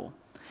temple.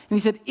 And he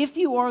said, if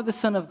you are the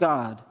Son of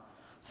God,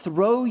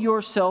 throw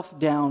yourself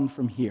down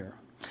from here.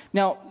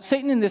 Now,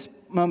 Satan in this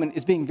moment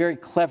is being very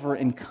clever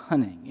and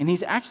cunning, and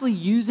he's actually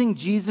using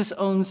Jesus'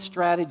 own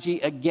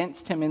strategy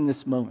against him in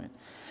this moment.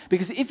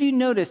 Because if you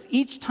notice,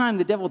 each time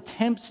the devil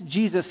tempts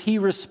Jesus, he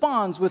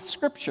responds with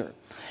Scripture.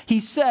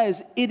 He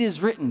says, it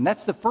is written.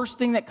 That's the first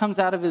thing that comes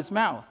out of his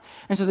mouth.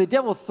 And so the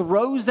devil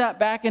throws that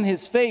back in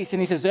his face,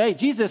 and he says, hey,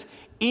 Jesus,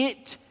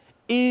 it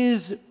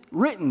is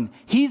written.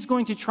 He's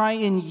going to try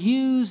and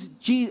use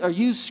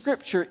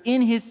Scripture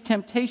in his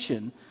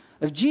temptation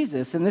of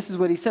Jesus. And this is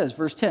what he says,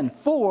 verse 10,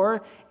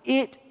 for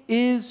it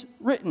is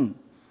written,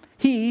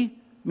 he,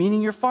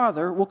 meaning your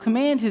Father, will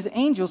command his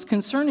angels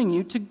concerning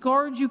you to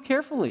guard you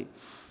carefully.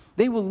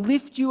 They will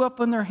lift you up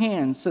on their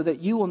hands so that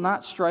you will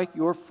not strike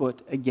your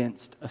foot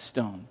against a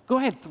stone. Go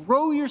ahead,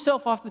 throw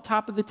yourself off the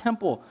top of the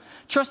temple,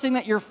 trusting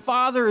that your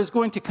Father is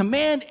going to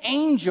command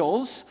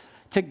angels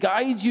to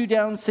guide you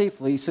down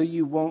safely so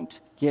you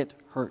won't get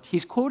hurt.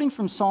 He's quoting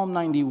from Psalm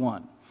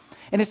 91.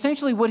 And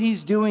essentially what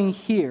he's doing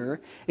here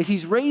is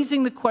he's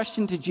raising the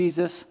question to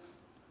Jesus,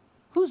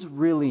 who's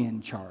really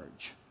in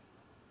charge?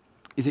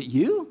 Is it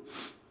you?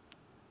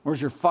 Or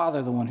is your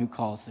Father the one who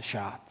calls the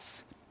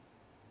shots?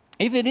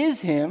 If it is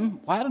him,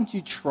 why don't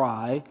you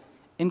try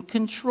and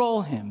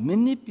control him,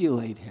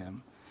 manipulate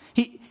him?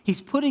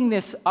 He's putting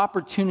this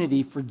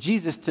opportunity for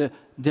Jesus to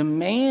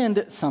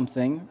demand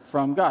something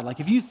from God. Like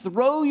if you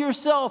throw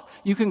yourself,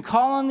 you can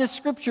call on this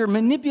Scripture,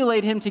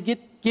 manipulate him to get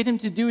him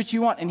to do what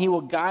you want, and he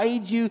will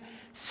guide you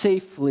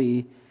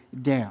safely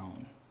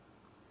down.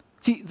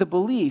 See, the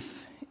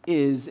belief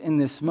is in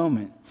this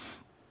moment,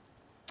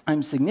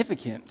 I'm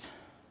significant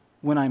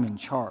when I'm in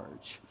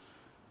charge.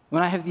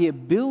 When I have the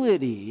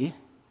ability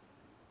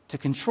to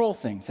control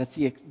things.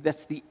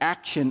 That's the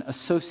action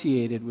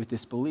associated with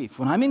this belief.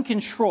 When I'm in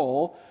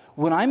control,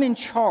 when I'm in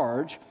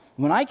charge,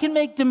 when I can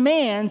make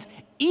demands,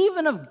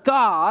 even of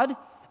God,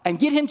 and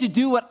get him to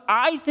do what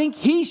I think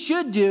he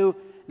should do,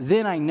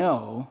 then I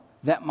know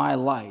that my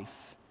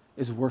life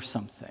is worth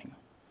something.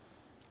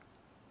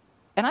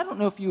 And I don't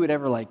know if you would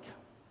ever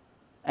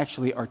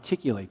actually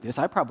articulate this.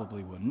 I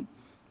probably wouldn't.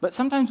 But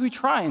sometimes we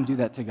try and do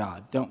that to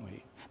God, don't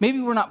we? Maybe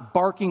we're not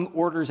barking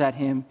orders at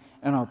him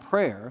in our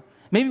prayer.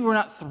 Maybe we're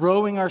not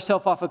throwing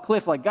ourselves off a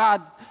cliff like,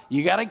 God,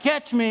 you got to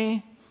catch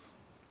me.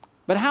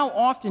 But how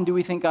often do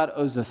we think God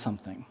owes us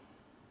something?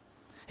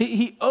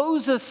 He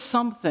owes us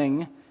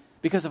something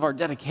because of our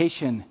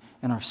dedication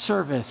and our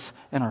service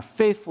and our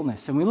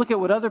faithfulness. And we look at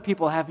what other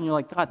people have and you're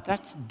like, God,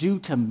 that's due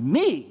to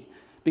me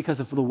because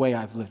of the way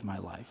I've lived my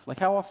life.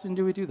 How often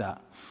do we do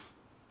that?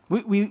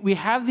 We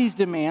have these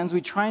demands.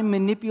 We try and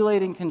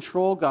manipulate and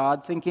control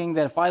God, thinking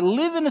that if I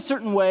live in a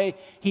certain way,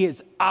 he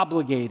is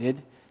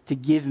obligated to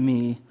give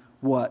me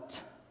what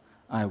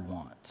I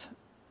want.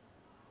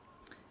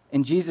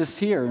 And Jesus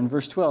here in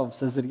verse 12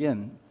 says it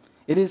again.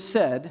 It is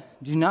said,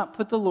 do not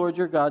put the Lord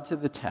your God to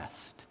the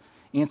test,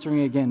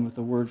 answering again with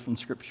a word from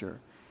Scripture.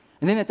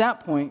 And then at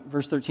that point,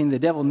 verse 13, the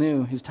devil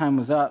knew his time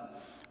was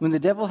up. When the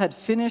devil had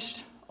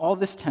finished all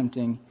this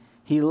tempting,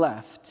 he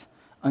left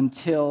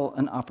until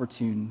an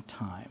opportune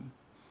time.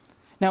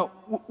 Now,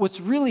 what's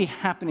really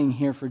happening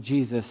here for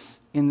Jesus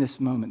in this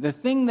moment, the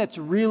thing that's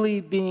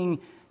really being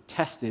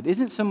tested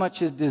isn't so much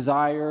his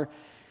desire,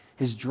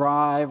 his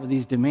drive, or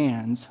these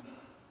demands,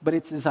 but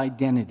it's his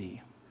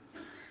identity.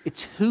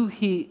 It's who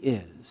he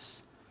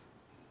is.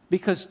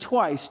 Because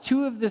twice,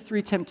 2 of the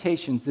 3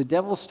 temptations, the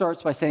devil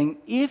starts by saying,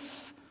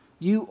 if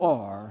you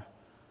are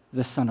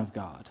the Son of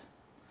God.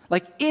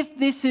 If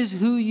this is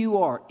who you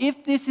are,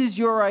 if this is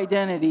your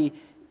identity,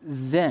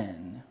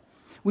 then.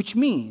 Which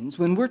means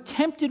when we're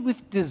tempted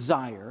with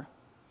desire,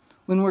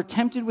 when we're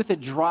tempted with a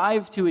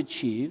drive to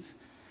achieve,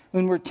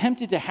 when we're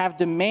tempted to have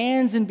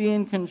demands and be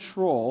in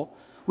control,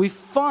 we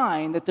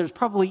find that there's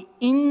probably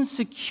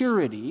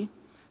insecurity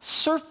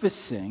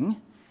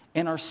surfacing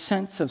in our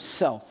sense of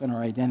self and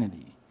our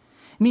identity.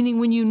 Meaning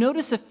when you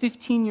notice a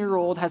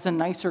 15-year-old has a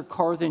nicer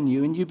car than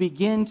you and you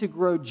begin to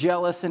grow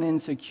jealous and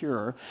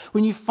insecure,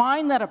 when you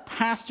find that a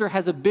pastor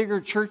has a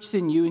bigger church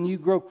than you and you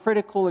grow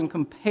critical and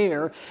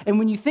compare, and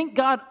when you think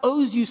God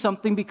owes you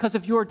something because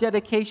of your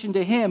dedication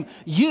to him,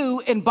 you,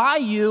 and by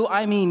you,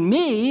 I mean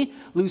me,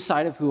 lose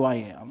sight of who I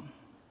am.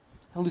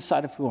 I lose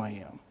sight of who I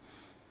am.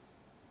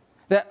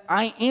 That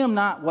I am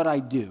not what I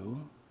do.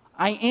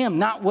 I am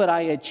not what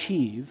I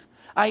achieve.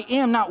 I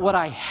am not what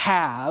I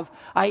have.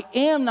 I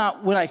am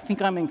not when I think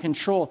I'm in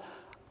control.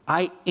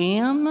 I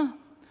am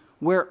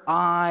where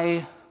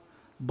I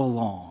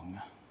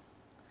belong.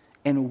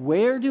 And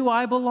where do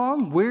I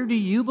belong? Where do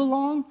you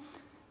belong?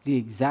 The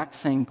exact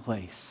same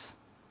place.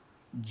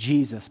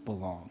 Jesus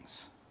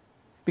belongs.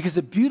 Because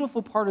the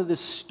beautiful part of this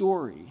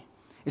story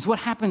is what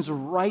happens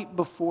right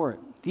before it,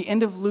 the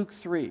end of Luke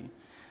 3.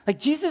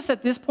 Jesus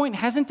at this point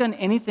hasn't done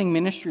anything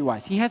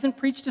ministry-wise. He hasn't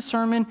preached a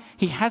sermon.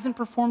 He hasn't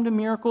performed a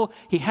miracle.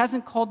 He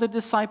hasn't called a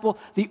disciple.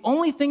 The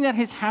only thing that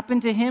has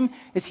happened to him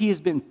is he has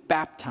been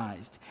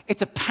baptized.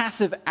 It's a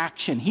passive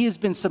action. He has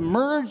been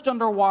submerged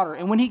underwater.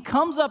 And when he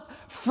comes up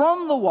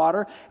from the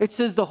water, it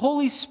says the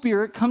Holy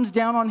Spirit comes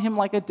down on him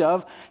like a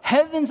dove.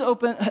 Heaven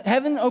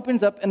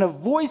opens up and a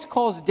voice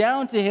calls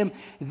down to him,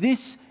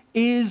 "This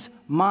is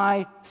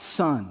my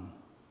Son,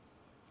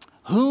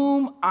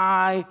 whom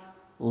I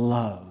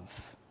love.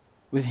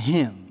 With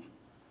him,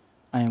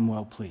 I am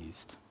well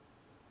pleased."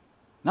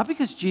 Not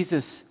because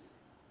Jesus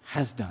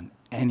has done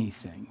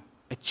anything,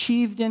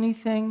 achieved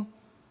anything,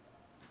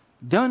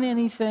 done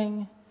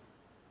anything.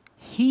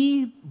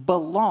 He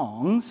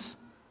belongs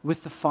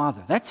with the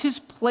Father. That's his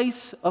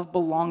place of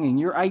belonging.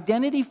 Your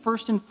identity,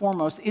 first and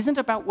foremost, isn't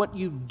about what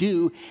you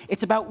do.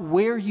 It's about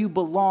where you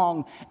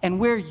belong.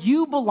 And where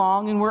you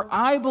belong and where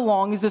I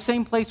belong is the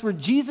same place where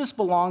Jesus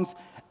belongs,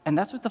 and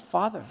that's with the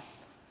Father.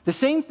 The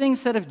same thing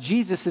said of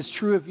Jesus is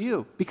true of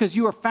you, because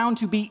you are found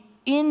to be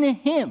in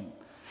him.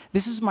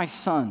 This is my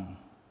son.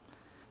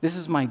 This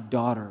is my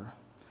daughter,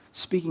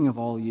 speaking of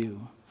all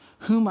you,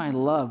 whom I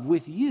love.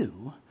 With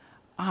you,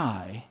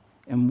 I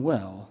am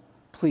well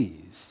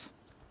pleased.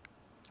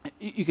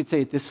 You could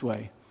say it this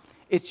way.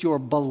 It's your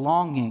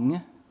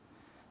belonging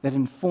that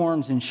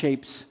informs and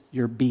shapes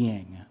your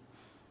being.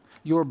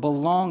 Your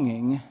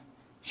belonging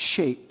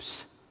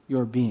shapes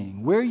your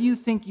being. Where you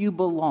think you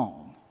belong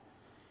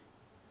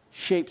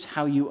shapes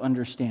how you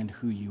understand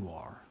who you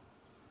are.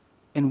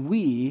 And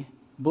we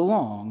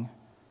belong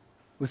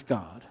with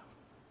God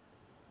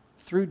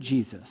through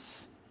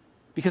Jesus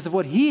because of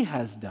what he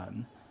has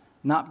done,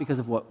 not because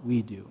of what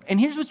we do. And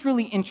here's what's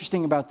really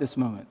interesting about this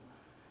moment.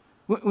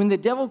 When the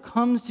devil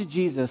comes to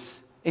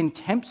Jesus and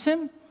tempts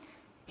him,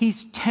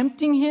 he's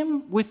tempting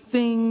him with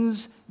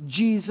things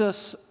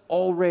Jesus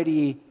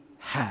already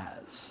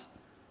has.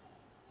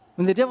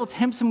 When the devil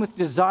tempts him with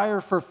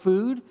desire for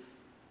food,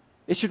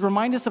 it should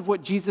remind us of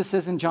what Jesus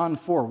says in John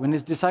 4. When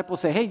his disciples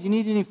say, "Hey, do you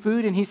need any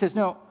food?" And he says,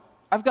 "No,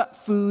 I've got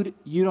food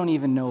you don't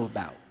even know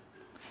about.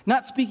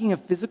 Not speaking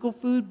of physical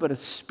food, but a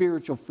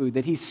spiritual food,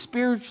 that he's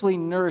spiritually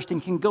nourished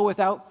and can go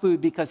without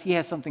food because he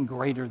has something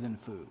greater than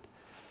food.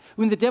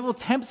 When the devil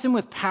tempts him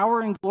with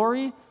power and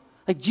glory,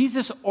 like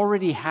Jesus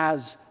already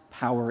has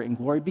power and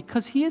glory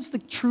because he is the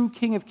true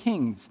King of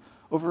Kings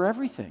over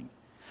everything.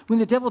 When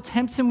the devil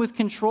tempts him with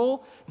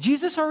control,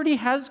 Jesus already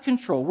has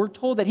control. We're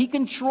told that he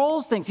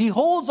controls things. He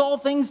holds all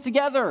things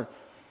together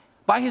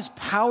by his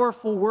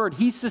powerful word.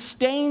 He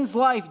sustains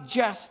life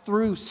just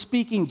through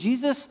speaking.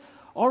 Jesus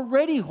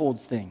already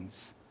holds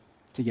things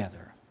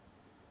together.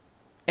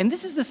 And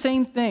this is the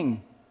same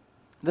thing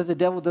that the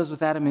devil does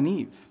with Adam and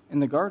Eve in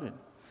the garden.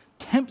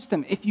 Tempts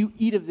them, if you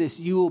eat of this,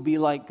 you will be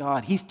like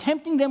God. He's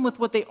tempting them with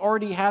what they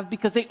already have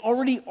because they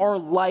already are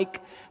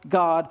like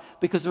God,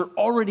 because they're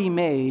already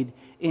made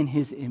in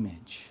his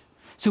image.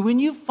 So when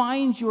you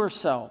find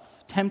yourself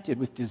tempted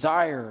with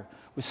desire,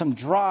 with some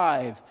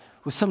drive,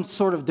 with some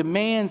sort of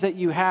demands that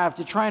you have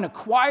to try and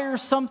acquire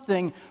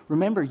something,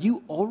 remember,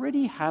 you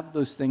already have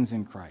those things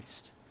in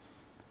Christ.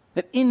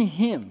 That in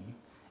him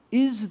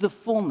is the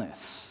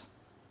fullness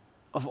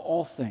of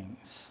all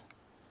things.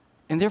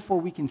 And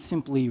therefore, we can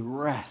simply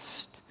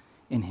rest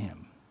in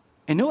him.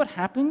 And know what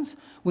happens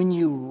when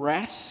you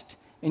rest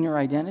in your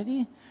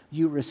identity?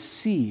 You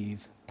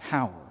receive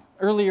power.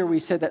 Earlier, we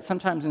said that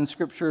sometimes in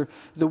Scripture,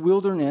 the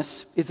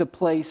wilderness is a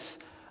place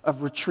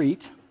of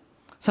retreat.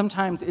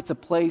 Sometimes it's a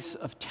place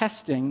of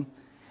testing.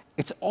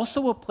 It's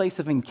also a place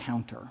of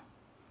encounter.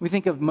 We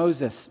think of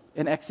Moses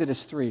in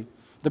Exodus 3,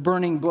 the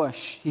burning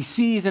bush. He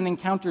sees and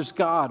encounters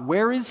God.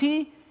 Where is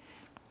he?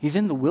 He's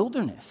in the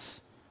wilderness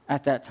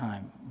at that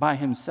time by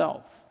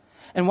himself.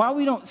 And while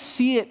we don't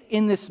see it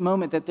in this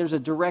moment that there's a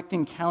direct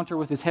encounter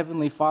with his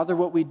heavenly Father,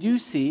 what we do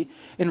see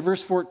in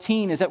verse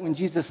 14 is that when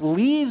Jesus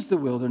leaves the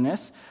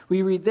wilderness,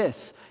 we read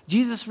this: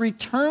 Jesus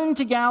returned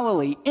to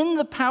Galilee in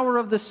the power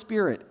of the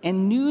Spirit,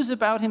 and news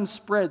about him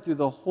spread through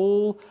the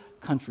whole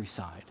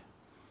countryside.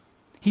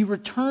 He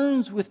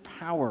returns with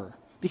power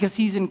because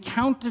he's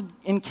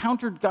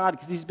encountered God,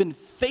 because he's been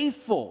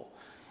faithful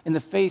in the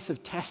face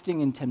of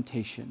testing and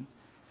temptation.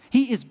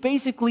 He is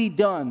basically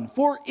done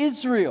for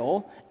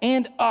Israel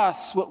and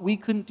us what we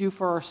couldn't do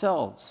for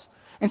ourselves.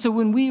 And so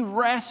when we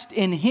rest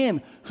in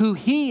him, who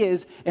he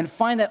is, and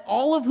find that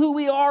all of who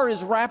we are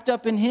is wrapped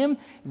up in him,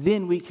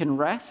 then we can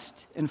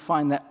rest and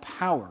find that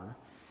power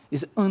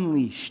is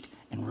unleashed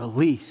and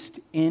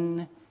released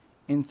in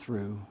and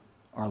through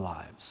our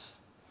lives.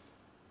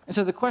 And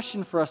so the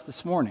question for us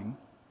this morning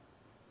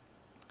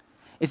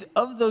is,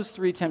 of those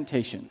three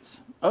temptations,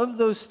 of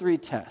those three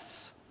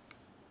tests,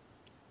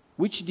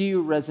 which do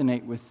you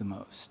resonate with the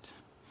most?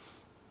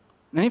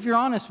 And if you're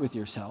honest with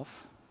yourself,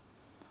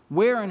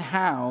 where and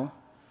how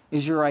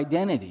is your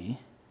identity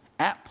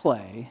at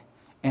play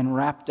and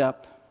wrapped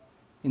up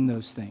in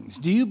those things?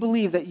 Do you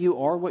believe that you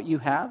are what you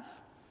have?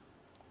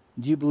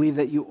 Do you believe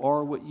that you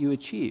are what you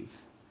achieve?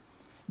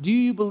 Do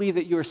you believe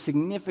that you're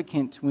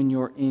significant when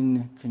you're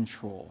in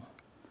control?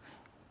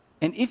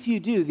 And if you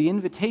do, the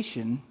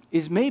invitation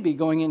is maybe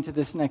going into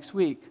this next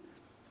week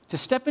to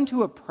step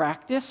into a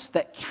practice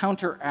that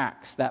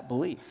counteracts that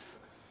belief,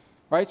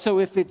 right? So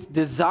if it's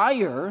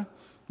desire,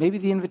 maybe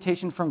the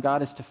invitation from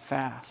God is to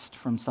fast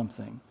from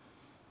something,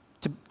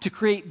 to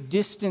create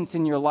distance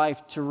in your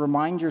life, to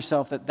remind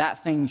yourself that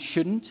that thing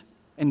shouldn't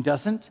and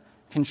doesn't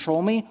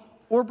control me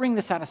or bring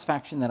the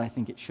satisfaction that I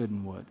think it should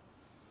and would.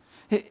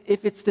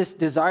 If it's this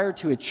desire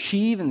to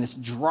achieve and this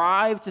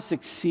drive to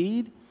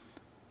succeed,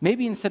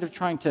 maybe instead of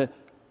trying to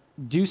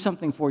do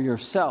something for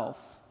yourself,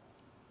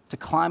 to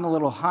climb a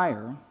little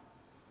higher,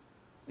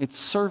 it's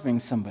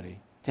serving somebody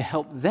to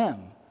help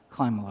them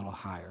climb a little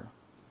higher.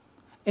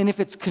 And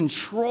if it's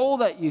control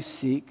that you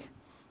seek,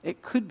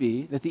 it could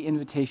be that the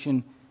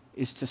invitation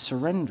is to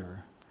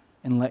surrender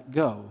and let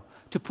go,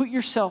 to put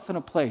yourself in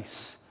a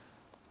place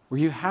where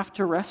you have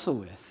to wrestle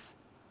with,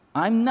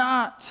 I'm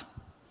not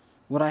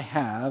what I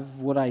have,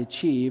 what I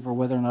achieve, or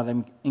whether or not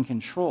I'm in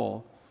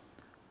control.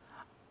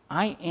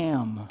 I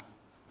am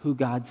who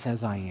God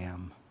says I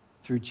am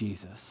through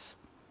Jesus.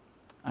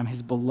 I'm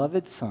his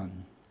beloved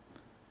son,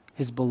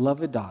 his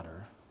beloved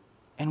daughter,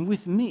 and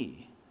with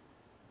me,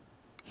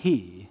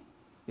 he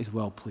is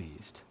well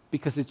pleased,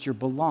 because it's your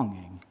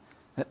belonging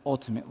that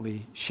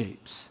ultimately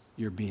shapes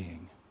your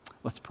being.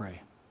 Let's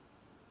pray.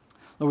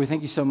 Lord, we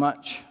thank you so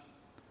much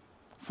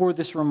for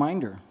this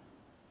reminder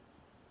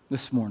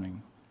this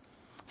morning,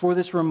 for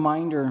this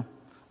reminder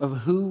of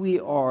who we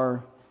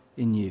are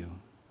in you.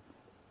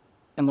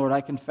 And Lord,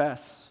 I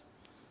confess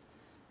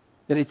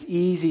that it's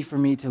easy for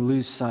me to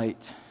lose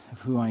sight of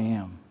who I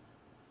am.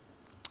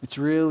 It's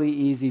really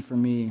easy for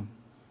me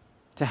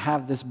to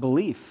have this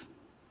belief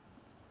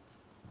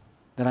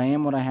that I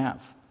am what I have,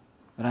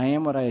 that I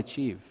am what I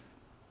achieve,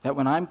 that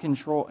when I'm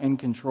in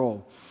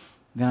control,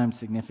 then I'm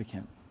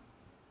significant.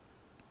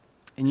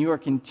 And you are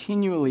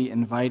continually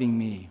inviting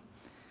me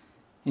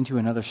into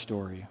another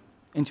story,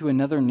 into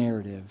another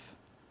narrative,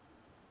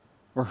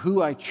 where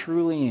who I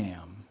truly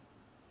am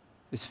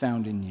is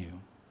found in you.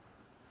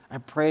 I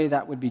pray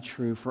that would be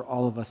true for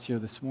all of us here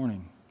this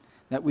morning,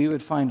 that we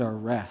would find our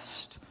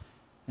rest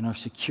and our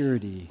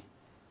security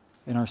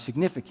and our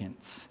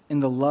significance in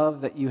the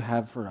love that you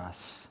have for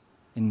us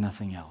and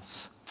nothing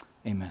else.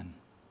 Amen.